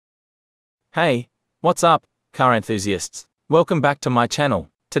Hey, what's up, car enthusiasts? Welcome back to my channel.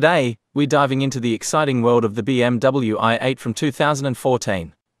 Today, we're diving into the exciting world of the BMW i8 from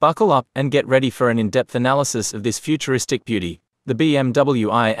 2014. Buckle up and get ready for an in-depth analysis of this futuristic beauty. The BMW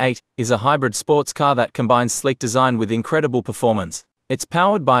i8 is a hybrid sports car that combines sleek design with incredible performance. It's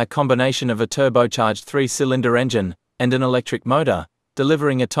powered by a combination of a turbocharged 3-cylinder engine and an electric motor,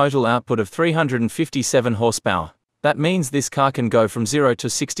 delivering a total output of 357 horsepower. That means this car can go from 0 to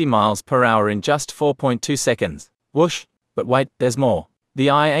 60 miles per hour in just 4.2 seconds. Whoosh! But wait, there's more. The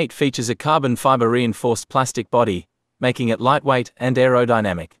i8 features a carbon fiber reinforced plastic body, making it lightweight and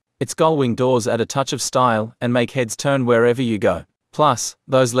aerodynamic. Its gull-wing doors add a touch of style and make heads turn wherever you go. Plus,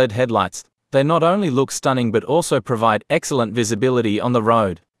 those LED headlights, they not only look stunning but also provide excellent visibility on the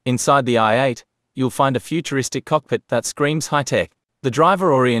road. Inside the i8, you'll find a futuristic cockpit that screams high-tech. The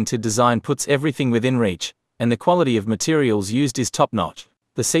driver-oriented design puts everything within reach, and the quality of materials used is top-notch.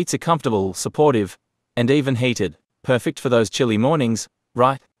 The seats are comfortable, supportive, and even heated, perfect for those chilly mornings,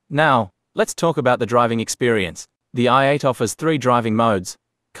 right? Now, let's talk about the driving experience. The i8 offers 3 driving modes: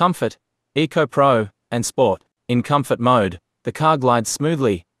 Comfort, Eco Pro, and Sport. In Comfort mode, the car glides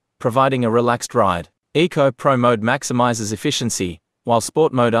smoothly, providing a relaxed ride. Eco Pro mode maximizes efficiency, while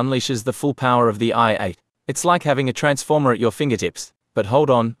Sport mode unleashes the full power of the i8. It's like having a transformer at your fingertips. But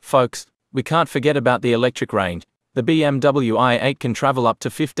hold on, folks, we can't forget about the electric range. The BMW i8 can travel up to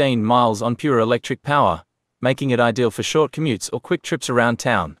 15 miles on pure electric power, making it ideal for short commutes or quick trips around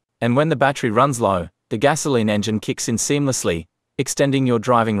town. And when the battery runs low, the gasoline engine kicks in seamlessly, extending your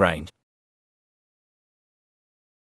driving range.